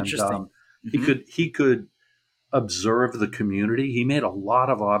from, and Interesting. he Hmm. could observe the community. He made a lot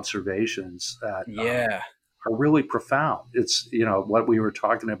of observations that Yeah. are really profound. It's what we were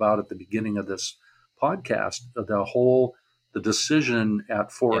talking about at the beginning of this podcast. The decision at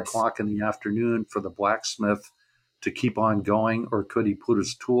four Yes. o'clock in the afternoon for the blacksmith to keep on going, or could he put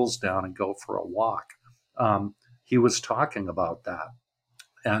his tools down and go for a walk? He was talking about that,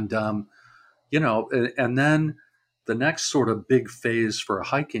 and and then the next sort of big phase for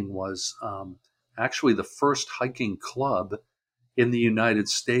hiking was actually the first hiking club in the United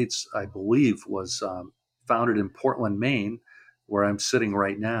States, I believe, was founded in Portland, Maine, where I'm sitting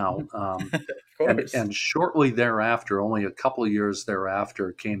right now. Of And course. and shortly thereafter, only a couple of years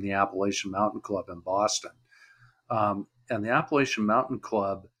thereafter, came the Appalachian Mountain Club in Boston. And the Appalachian Mountain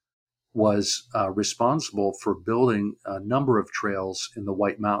Club was responsible for building a number of trails in the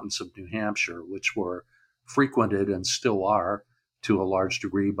White Mountains of New Hampshire, which were frequented and still are to a large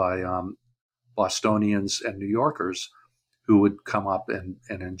degree by Bostonians and New Yorkers who would come up and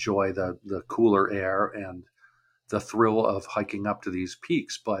enjoy the cooler air and the thrill of hiking up to these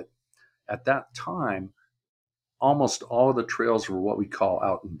peaks. But at that time, almost all of the trails were what we call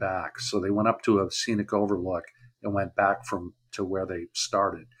out and back. So they went up to a scenic overlook and went back from to where they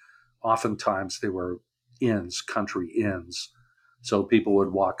started. Oftentimes they were inns, country inns. So people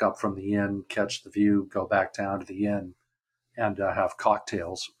would walk up from the inn, catch the view, go back down to the inn, and have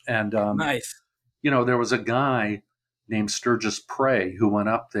cocktails. And Nice. there was a guy named Sturgis Pray who went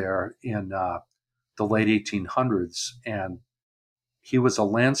up there in the late 1800s, and he was a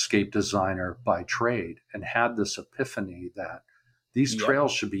landscape designer by trade and had this epiphany that these Yep.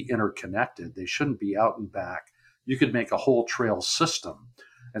 trails should be interconnected. They shouldn't be out and back. You could make a whole trail system.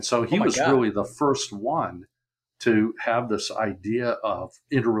 And so Oh he my was God. really the first one to have this idea of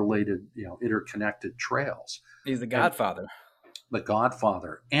interrelated, interconnected trails. He's the And Godfather. the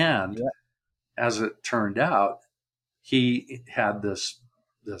Godfather. And Yeah. as it turned out, he had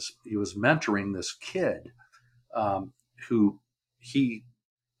he was mentoring this kid who he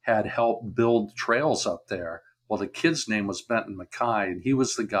had helped build trails up there. Well, the kid's name was Benton Mackay, and he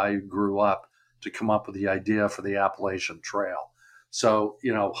was the guy who grew up to come up with the idea for the Appalachian Trail. So,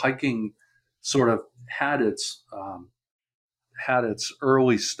 hiking sort of had its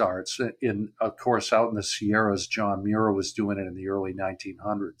early starts of course, out in the Sierras. John Muir was doing it in the early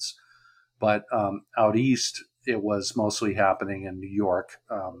 1900s, but out east, it was mostly happening in New York,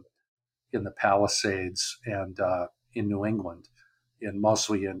 in the Palisades, and in New England,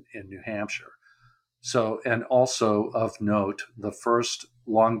 mostly in New Hampshire. So, and also of note, the first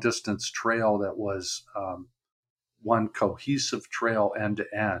long distance trail that was one cohesive trail end to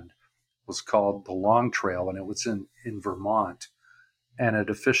end was called the Long Trail, and it was in Vermont. And it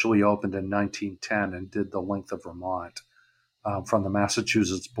officially opened in 1910 and did the length of Vermont, from the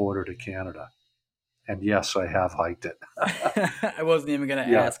Massachusetts border to Canada. And yes, I have hiked it. I wasn't even going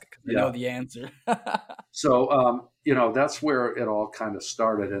to Yeah, ask because I know yeah. the answer. So, that's where it all kind of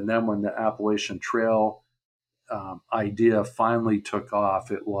started. And then when the Appalachian Trail idea finally took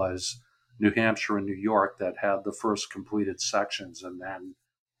off, it was New Hampshire and New York that had the first completed sections, and then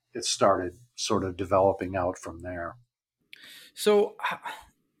it started sort of developing out from there. So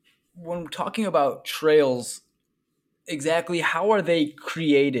when we're talking about trails, exactly how are they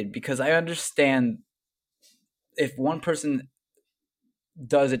created? Because I understand if one person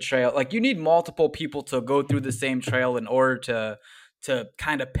does a trail, like you need multiple people to go through the same trail in order to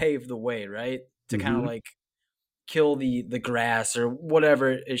kind of pave the way, right? To kind of Mm-hmm. like kill the grass or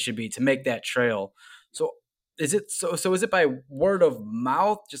whatever it should be to make that trail. So is it by word of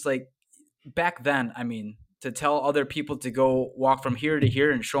mouth, just like back then, I mean, to tell other people to go walk from here to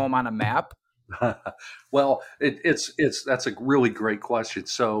here and show them on a map? Well, it's that's a really great question.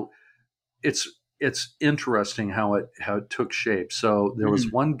 So it's interesting how it took shape. So there was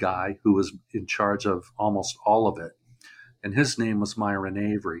Mhm. one guy who was in charge of almost all of it, and his name was Myron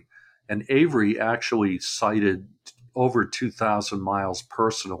Avery. And Avery actually cited over 2,000 miles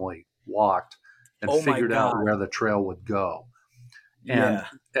personally, walked, and Oh my figured out god. where the trail would go, and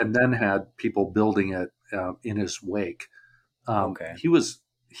Yeah. then had people building it in his wake. Okay. He was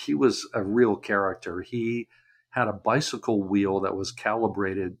a real character. He had a bicycle wheel that was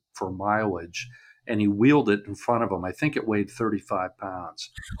calibrated for mileage, and he wheeled it in front of him. I think it weighed 35 pounds,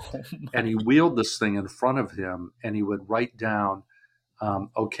 Oh and my. he wheeled this thing in front of him, and he would write down,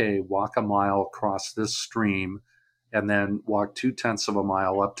 okay, walk a mile across this stream, and then walk 2/10 of a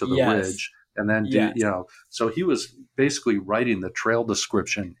mile up to the Yes. ridge, and then do, Yes. so he was basically writing the trail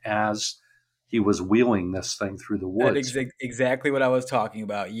description as he was wheeling this thing through the That woods. exactly what I was talking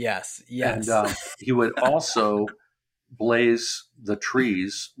about. Yes. And Yes. he would also blaze the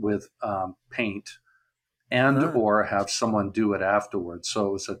trees with paint and Huh. or have someone do it afterwards. So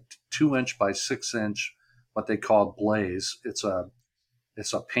it was a 2 inch by 6 inch, what they called blaze. It's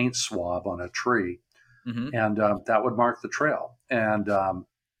a paint swab on a tree, Mhm. and that would mark the trail. And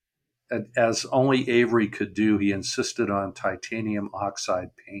as only Avery could do, he insisted on titanium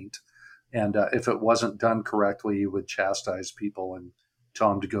oxide paint. And if it wasn't done correctly, he would chastise people and tell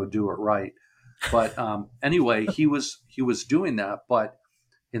them to go do it right. But anyway, he was doing that. But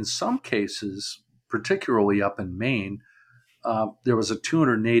in some cases, particularly up in Maine, there was a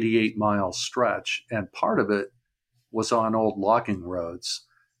 288-mile stretch, and part of it was on old logging roads.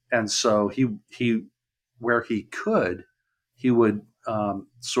 And so he where he could, he would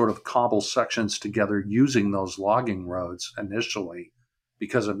sort of cobble sections together using those logging roads initially,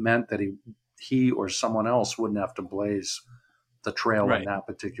 because it meant that he or someone else wouldn't have to blaze the trail in Right. that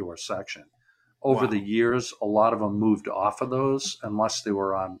particular section. Over the Wow. years, a lot of them moved off of those unless they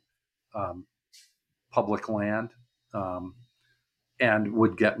were on um, public land, um, and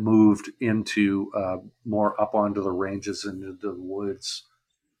would get moved into more up onto the ranges and into the woods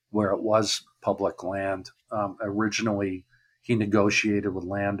where it was public land. Originally, he negotiated with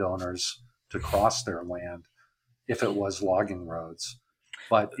landowners to cross their land if it was logging roads.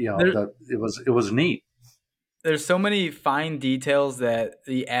 But There, it was neat. there's so many fine details that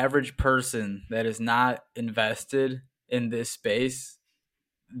the average person that is not invested in this space,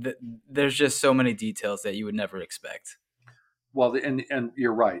 th- there's just so many details that you would never expect. Well, and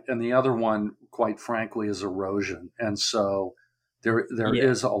you're right. And the other one, quite frankly, is erosion. And so there Yeah.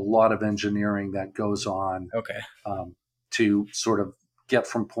 is a lot of engineering that goes on Okay. um, to sort of get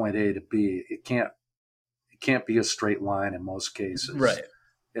from point A to B. It can't be a straight line in most cases. Right.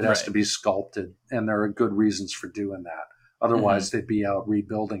 It has Right. to be sculpted, and there are good reasons for doing that. Hmm. Otherwise, they'd be out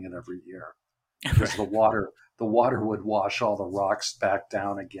rebuilding it every year because the water would wash all the rocks back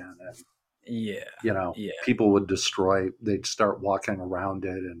down again, and Yeah. Yeah. people would destroy. They'd start walking around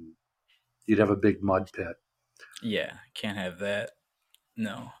it, and you'd have a big mud pit. Yeah. Can't have that.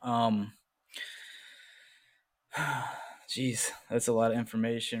 No. Jeez, that's a lot of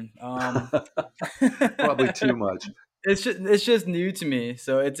information. Probably too much. It's just new to me,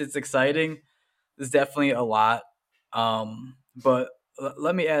 so it's exciting. There's definitely a lot. But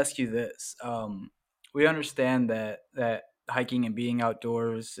let me ask you this: we understand that hiking and being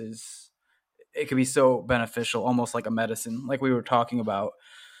outdoors is it can be so beneficial, almost like a medicine, like we were talking about.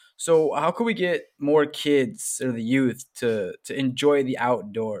 So how can we get more kids or the youth to enjoy the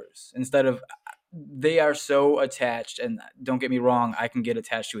outdoors instead of they are so attached, and don't get me wrong, I can get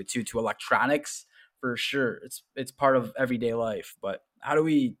attached to it too, to electronics for sure. It's part of everyday life, but how do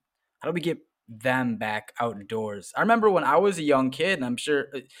we get them back outdoors? I remember when I was a young kid, and I'm sure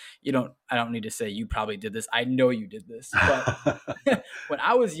I don't need to say you probably did this. I know you did this, but when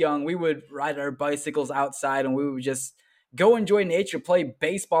I was young, we would ride our bicycles outside and we would just go enjoy nature, play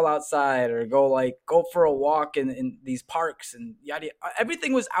baseball outside, or go for a walk in these parks and yada, yada.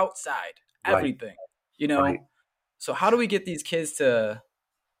 Everything was outside. Right, Everything. right. So how do we get these kids to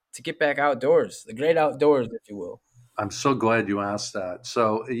to get back outdoors, the great outdoors, if you will. I'm so glad you asked that.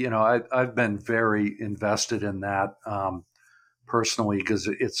 So, I've been very invested in that personally because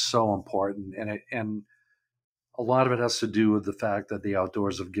it's so important, and a lot of it has to do with the fact that the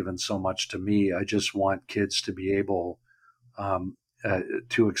outdoors have given so much to me. I just want kids to be able um,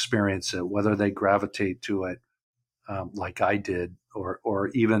 to experience it, whether they gravitate to it like I did, or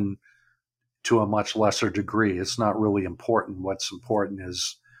even to a much lesser degree. It's not really important. What's important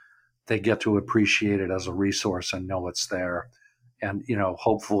is they get to appreciate it as a resource and know it's there, and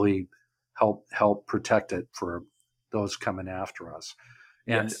hopefully help protect it for those coming after us.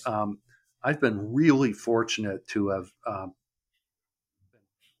 And Yes. I've been really fortunate to have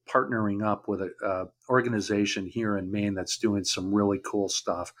partnering up with a organization here in Maine that's doing some really cool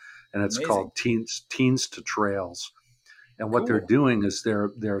stuff, and it's Amazing. called Teens to Trails. And what they're Cool. doing is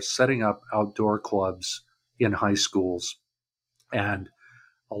they're setting up outdoor clubs in high schools, and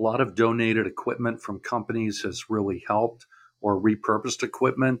a lot of donated equipment from companies has really helped, or repurposed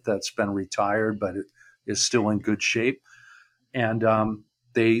equipment that's been retired but it is still in good shape. And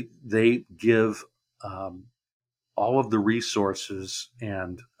they give all of the resources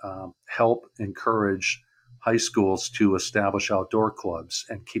and help encourage high schools to establish outdoor clubs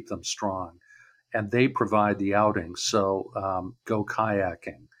and keep them strong. And they provide the outings. So go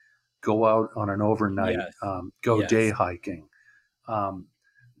kayaking, go out on an overnight, Yes. go day Yes. hiking. Um,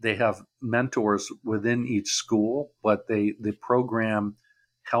 they have mentors within each school, but the program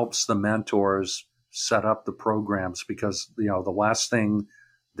helps the mentors set up the programs, because the last thing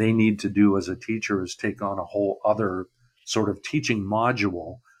they need to do as a teacher is take on a whole other sort of teaching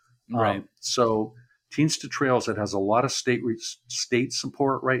module. Right. So Teens to Trails, it has a lot of state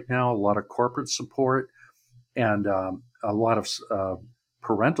support right now, a lot of corporate support, and a lot of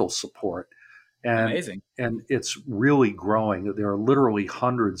parental support, and Amazing. and it's really growing. There are literally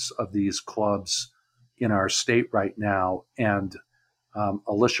hundreds of these clubs in our state right now, and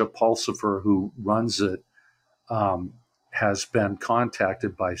Alicia Pulsifer, who runs it, um, has been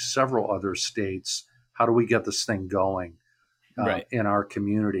contacted by several other states. How do we get this thing going Right. in our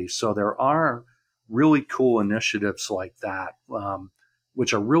community? So there are really cool initiatives like that,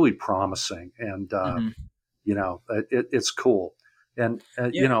 which are really promising, and Hmm. it's cool. And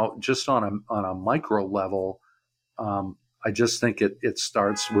Yeah. just on a micro level, I just think it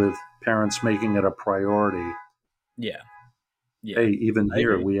starts with parents making it a priority. Yeah. Yeah. Hey, even I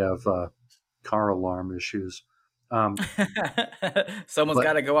here agree. we have car alarm issues. Um, Someone's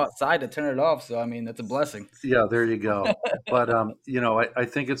got but to go outside to turn it off. So, I mean, that's a blessing. yeah, there you go. But I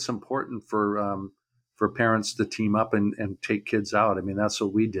think it's important for parents to team up and take kids out. I mean, that's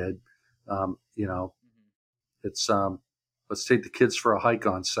what we did. Um, you know, it's let's take the kids for a hike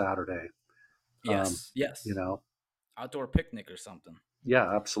on Saturday. Um, Yes. Yes. you know, Outdoor picnic or something.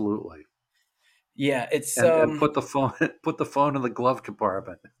 yeah, absolutely. Yeah. It's, And put the phone put the phone in the glove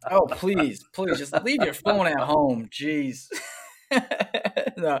compartment. oh, please, please just leave your phone at home. Jeez.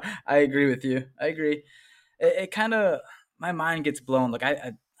 No, I agree with you. I agree. It kind of, my mind gets blown. Like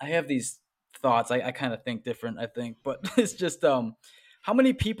I have these thoughts. I kind of think different, I think, but it's just how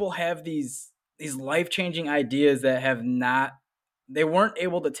many people have these life changing ideas that have not, they weren't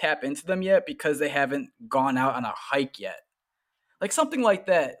able to tap into them yet because they haven't gone out on a hike yet. Like something like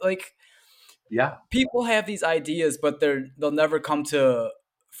that. Like Yeah, people have these ideas, but they'll never come to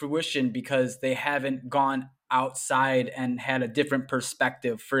fruition because they haven't gone outside and had a different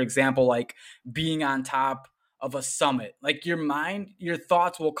perspective. For example, like being on top of a summit. Like your mind, your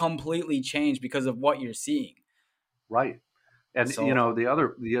thoughts will completely change because of what you're seeing. right. And So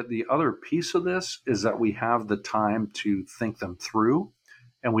the other piece of this is that we have the time to think them through,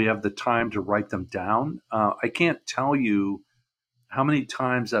 and we have the time to write them down. I can't tell you how many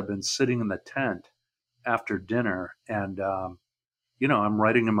times I've been sitting in the tent after dinner, and I'm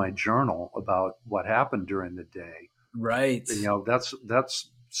writing in my journal about what happened during the day. right. That's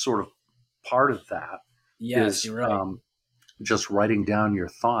sort of part of that Yes, is you're right. just writing down your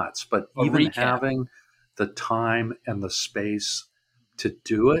thoughts. But A even recap. having the time and the space to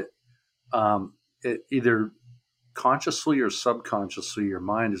do it, either consciously or subconsciously, your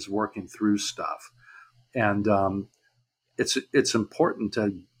mind is working through stuff, and it's important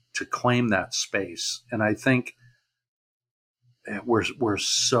to claim that space. And I think we're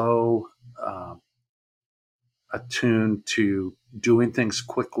so attuned to doing things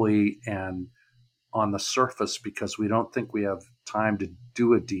quickly and on the surface because we don't think we have time to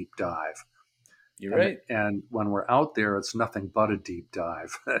do a deep dive. You're And right. when we're out there, it's nothing but a deep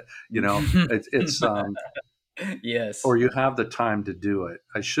dive. It's Yes. or you have the time to do it.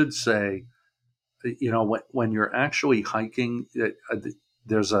 I should say, when you're actually hiking,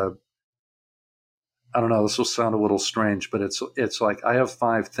 there's a, I don't know, this will sound a little strange, but it's like I have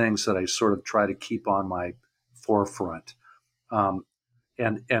 5 things that I sort of try to keep on my forefront. Um,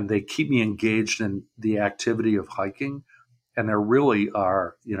 and they keep me engaged in the activity of hiking. And there really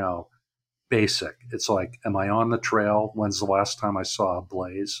are, basic. It's like, am I on the trail? When's the last time I saw a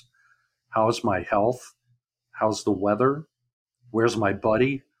blaze? How's my health? How's the weather? Where's my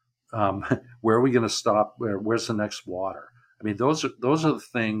buddy? Um, where are we going to stop? Where's the next water? I mean, those are the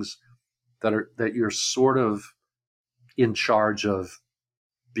things that you're sort of in charge of,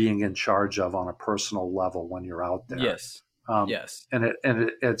 being in charge of on a personal level when you're out there. Yes. Yes. And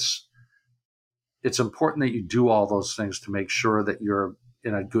it's important that you do all those things to make sure that you're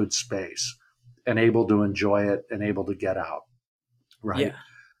in a good space and able to enjoy it and able to get out, right? Yeah.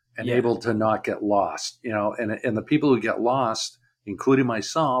 And able to not get lost, and the people who get lost, including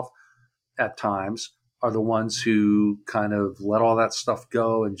myself at times, are the ones who kind of let all that stuff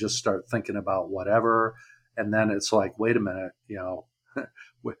go and just start thinking about whatever. And then it's like, wait a minute,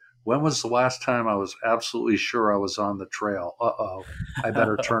 when was the last time I was absolutely sure I was on the trail? I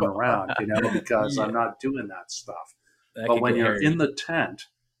better turn around, because I'm not doing that stuff. But when you're in the tent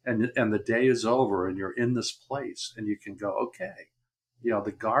and the day is over and you're in this place and you can go, okay,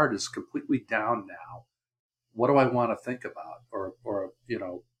 the guard is completely down now. What do I want to think about? Or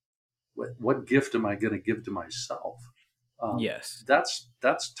what gift am I going to give to myself? Yes. That's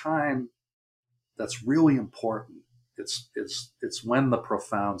time that's really important. It's when the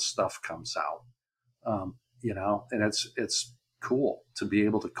profound stuff comes out, and it's cool to be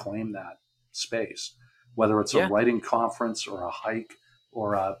able to claim that space, whether it's a writing conference or a hike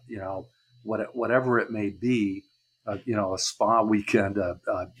or whatever it may be, a spa weekend, a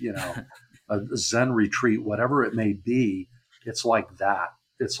Zen retreat, whatever it may be. It's like that.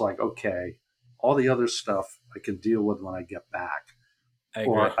 It's like, okay, all the other stuff I can deal with when I get back.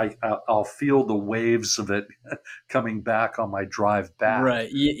 Or I'll feel the waves of it coming back on my drive back.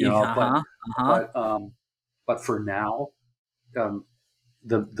 Right. But for now,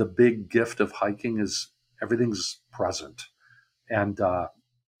 the big gift of hiking is everything's present, and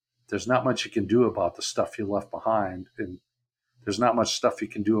there's not much you can do about the stuff you left behind, and there's not much stuff you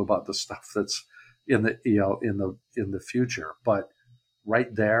can do about the stuff that's in the future. But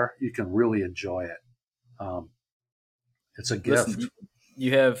right there, you can really enjoy it. It's a gift. Listen,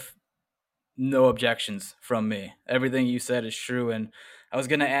 you have no objections from me. Everything you said is true. And I was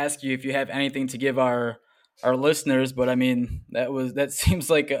going to ask you if you have anything to give our listeners, but I mean, that seems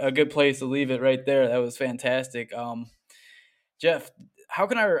like a good place to leave it right there. That was fantastic. Jeff, how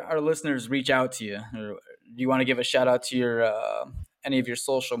can our listeners reach out to you? Or do you want to give a shout out to your any of your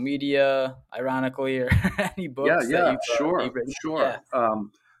social media, ironically, or any books? Yeah, sure. Yeah.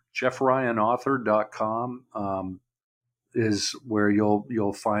 JeffRyanAuthor.com is where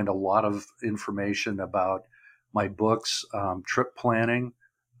you'll find a lot of information about my books, trip planning,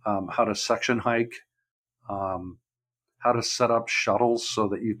 how to section hike, how to set up shuttles so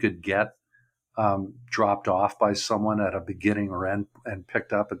that you could get dropped off by someone at a beginning or end and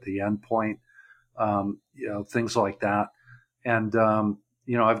picked up at the end point, things like that. And,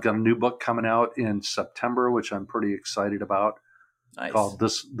 I've got a new book coming out in September, which I'm pretty excited about. Nice. Called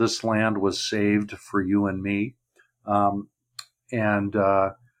This Land Was Saved for You and Me. And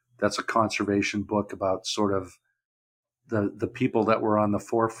that's a conservation book about sort of the people that were on the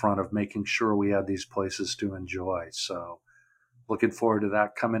forefront of making sure we had these places to enjoy. So looking forward to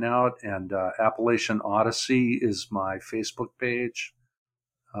that coming out. And Appalachian Odyssey is my Facebook page.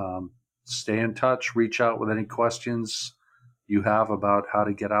 Stay in touch, reach out with any questions you have about how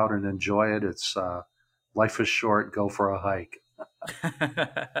to get out and enjoy it. It's life is short, go for a hike.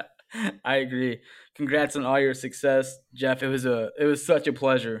 I agree. Congrats on all your success, Jeff. It was such a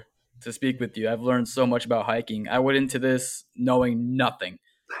pleasure to speak with you. I've learned so much about hiking. I went into this knowing nothing.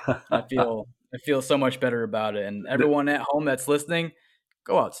 I feel so much better about it. And everyone at home that's listening,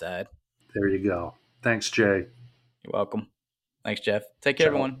 go outside. There you go. Thanks, Jay. You're welcome. Thanks, Jeff. Take care,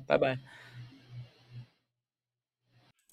 everyone. Bye-bye.